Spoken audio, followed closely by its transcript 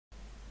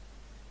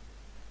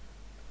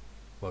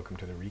Welcome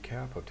to the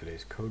recap of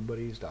today's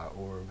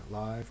CodeBuddies.org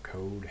live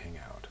code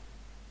hangout.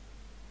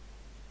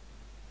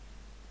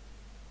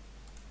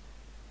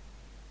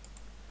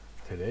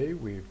 Today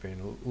we've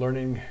been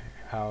learning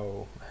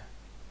how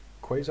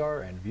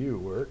Quasar and Vue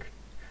work.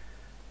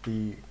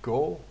 The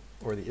goal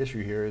or the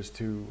issue here is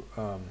to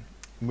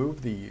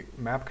move the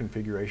map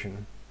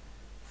configuration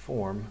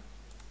form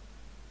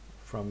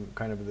from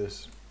kind of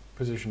this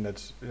position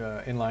that's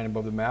in line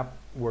above the map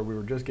where we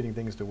were just getting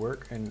things to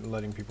work and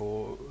letting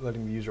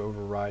the user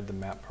override the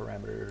map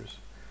parameters.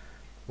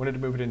 Wanted to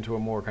move it into a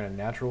more kind of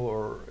natural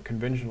or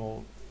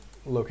conventional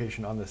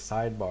location on the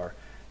sidebar.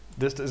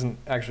 This doesn't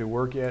actually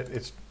work yet.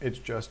 It's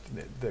just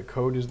the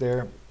code is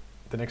there.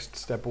 The next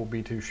step will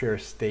be to share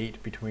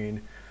state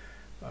between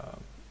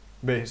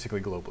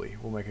basically globally.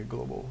 We'll make a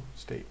global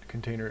state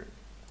container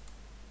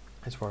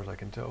as far as I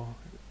can tell.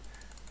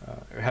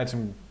 It had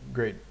some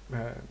great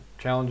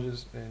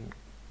challenges and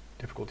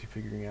difficulty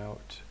figuring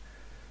out.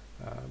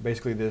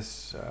 Basically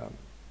this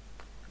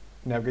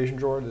navigation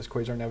drawer, this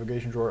Quasar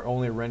navigation drawer,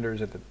 only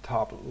renders at the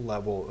top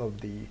level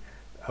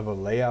of a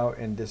layout,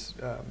 and this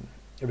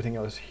everything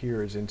else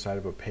here is inside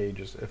of a page,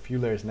 just a few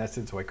layers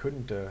nested, so I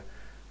couldn't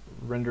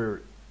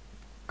render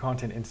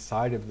content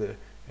inside of the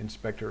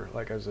inspector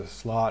like as a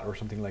slot or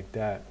something like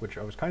that, which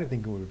I was kind of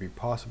thinking would be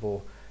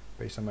possible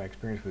based on my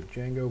experience with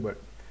Django, but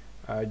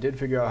I did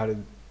figure out how to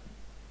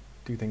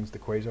do things the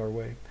Quasar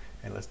way,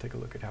 and let's take a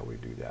look at how we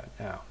do that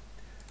now.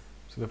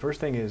 So the first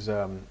thing is,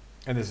 and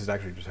this is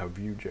actually just how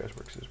Vue.js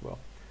works as well.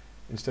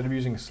 Instead of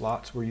using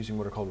slots, we're using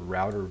what are called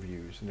router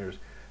views. And there's,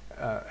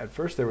 at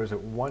first there was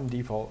one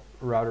default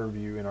router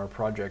view in our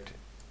project,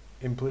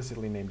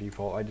 implicitly named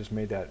default. I just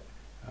made that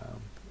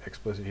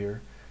explicit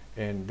here.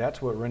 And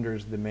that's what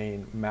renders the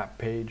main map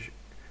page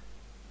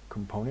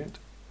component,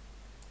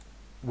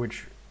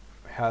 which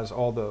has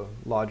all the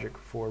logic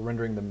for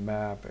rendering the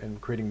map and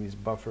creating these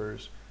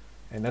buffers.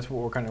 And that's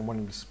what we're kind of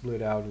wanting to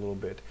split out a little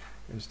bit.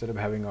 Instead of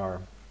having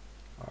our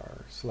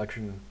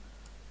selection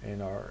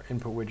and our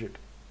input widget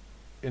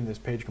in this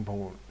page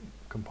component,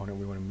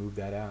 we want to move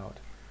that out.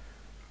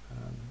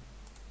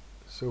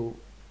 So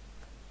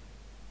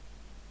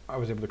I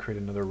was able to create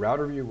another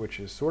router view, which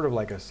is sort of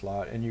like a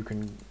slot, and you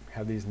can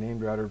have these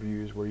named router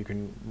views where you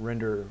can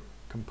render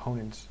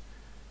components.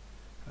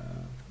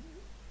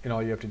 And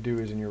all you have to do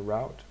is in your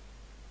route,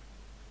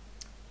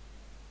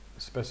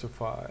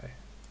 specify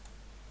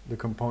the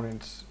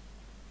components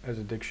as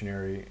a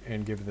dictionary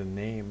and give the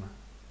name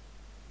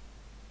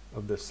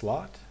of the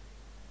slot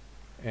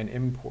and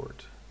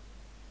import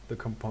the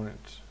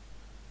components,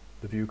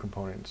 the view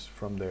components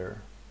from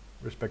their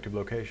respective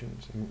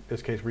locations. In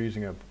this case, we're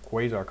using a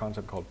Quasar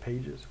concept called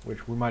pages,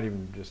 which we might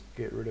even just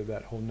get rid of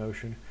that whole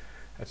notion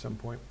at some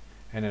point.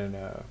 And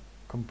then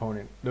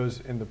component, those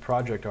in the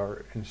project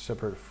are in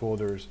separate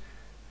folders,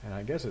 and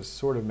I guess it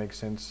sort of makes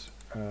sense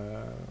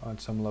on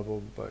some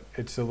level, but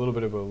it's a little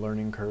bit of a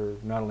learning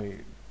curve, not only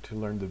to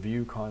learn the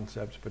Vue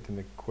concepts, but then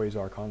the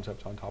Quasar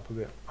concepts on top of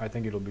it. I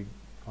think it'll be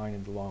fine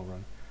in the long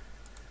run.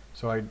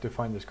 So I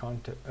defined this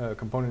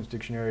components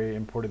dictionary,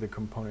 imported the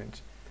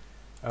components.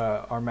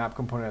 Our map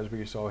component, as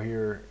we saw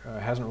here,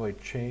 hasn't really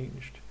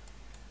changed,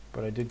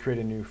 but I did create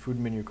a new food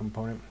menu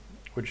component,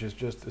 which is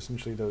just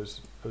essentially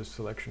those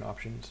selection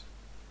options,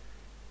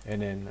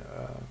 and then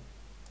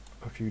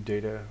a few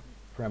data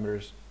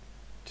parameters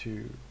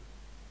to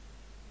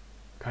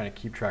kind of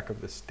keep track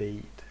of the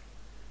state.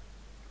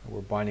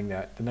 We're binding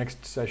that. The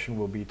next session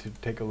will be to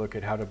take a look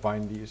at how to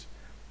bind these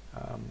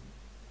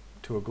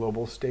to a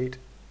global state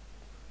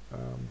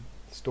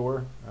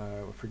store.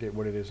 I forget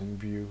what it is in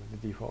Vue, the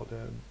default.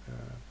 In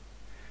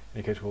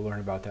any case, we'll learn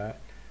about that.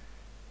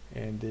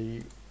 And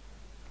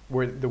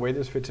the way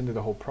this fits into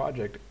the whole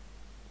project,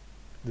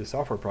 the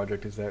software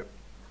project, is that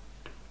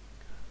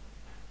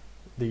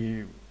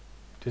the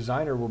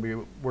designer will be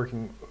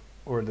working,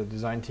 or the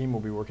design team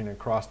will be working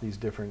across these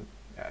different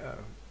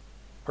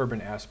urban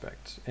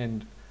aspects,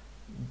 and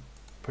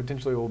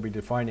potentially we'll be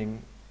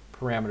defining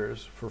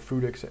parameters for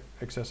food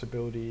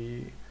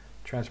accessibility,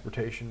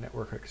 transportation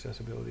network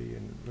accessibility,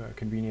 and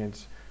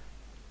convenience,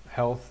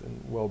 health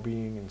and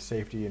well-being, and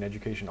safety and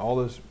education. All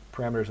those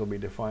parameters will be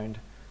defined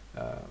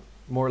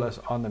more or less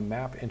on the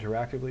map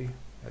interactively.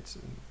 That's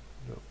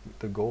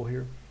the goal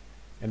here.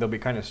 And they'll be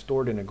kind of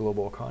stored in a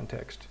global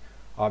context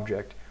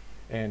object,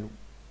 and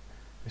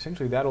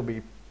essentially that'll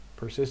be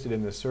persisted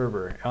in the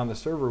server. On the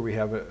server, we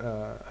have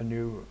a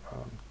new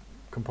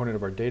component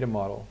of our data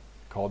model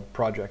called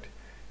project,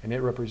 and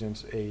it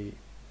represents a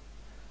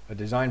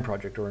design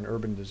project or an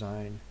urban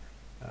design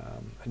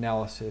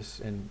analysis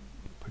and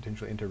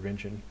potential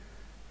intervention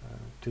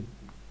to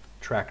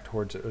track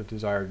towards a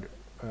desired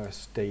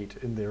state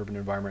in the urban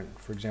environment.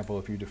 For example,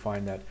 if you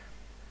define that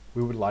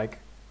we would like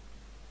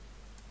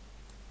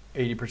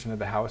 80% of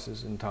the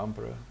houses in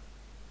Tampere,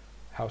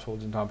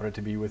 households in Tampere,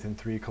 to be within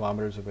 3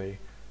 kilometers of a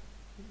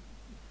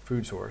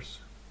food source,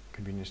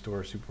 convenience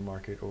store,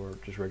 supermarket, or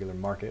just regular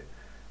market,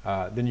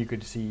 then you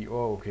could see,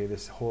 oh, okay,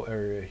 this whole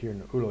area here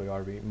in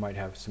Ulojarvi might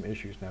have some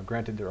issues. Now,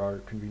 granted, there are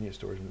convenience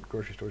stores and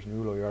grocery stores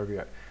in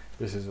Ulojarvi.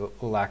 This is a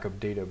lack of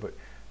data, but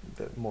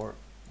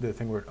The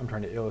thing I'm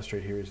trying to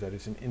illustrate here is that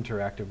it's an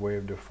interactive way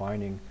of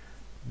defining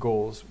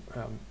goals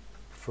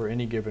for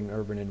any given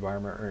urban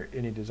environment or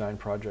any design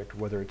project,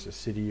 whether it's a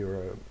city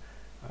or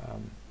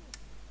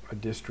a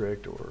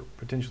district or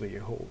potentially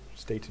whole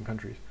states and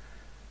countries,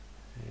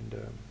 and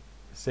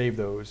save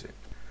those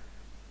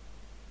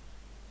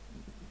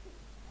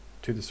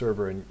to the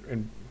server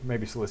and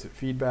maybe solicit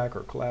feedback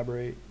or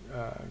collaborate,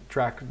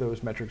 track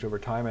those metrics over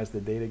time as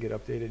the data get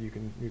updated. You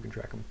can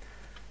track them.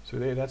 So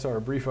that's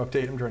our brief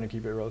update. I'm trying to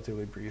keep it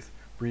relatively brief.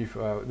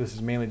 This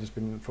has mainly just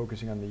been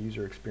focusing on the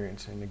user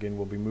experience, and again,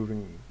 we'll be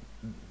moving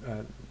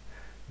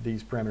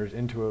these parameters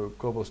into a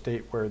global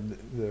state where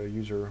the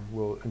user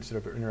will, instead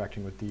of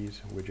interacting with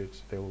these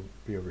widgets, they will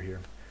be over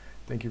here.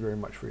 Thank you very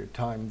much for your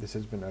time. This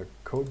has been a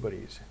Code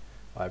Buddies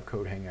live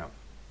code hangout.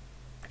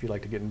 If you'd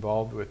like to get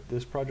involved with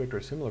this project or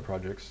similar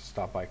projects,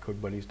 stop by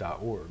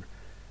codebuddies.org.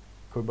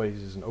 Code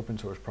Buddies is an open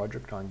source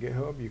project on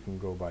GitHub. You can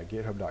go by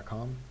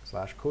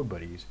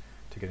github.com/codebuddies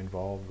to get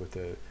involved with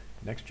the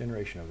next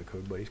generation of the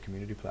Code Buddies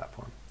community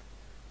platform.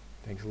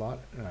 Thanks a lot,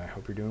 and I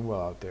hope you're doing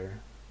well out there.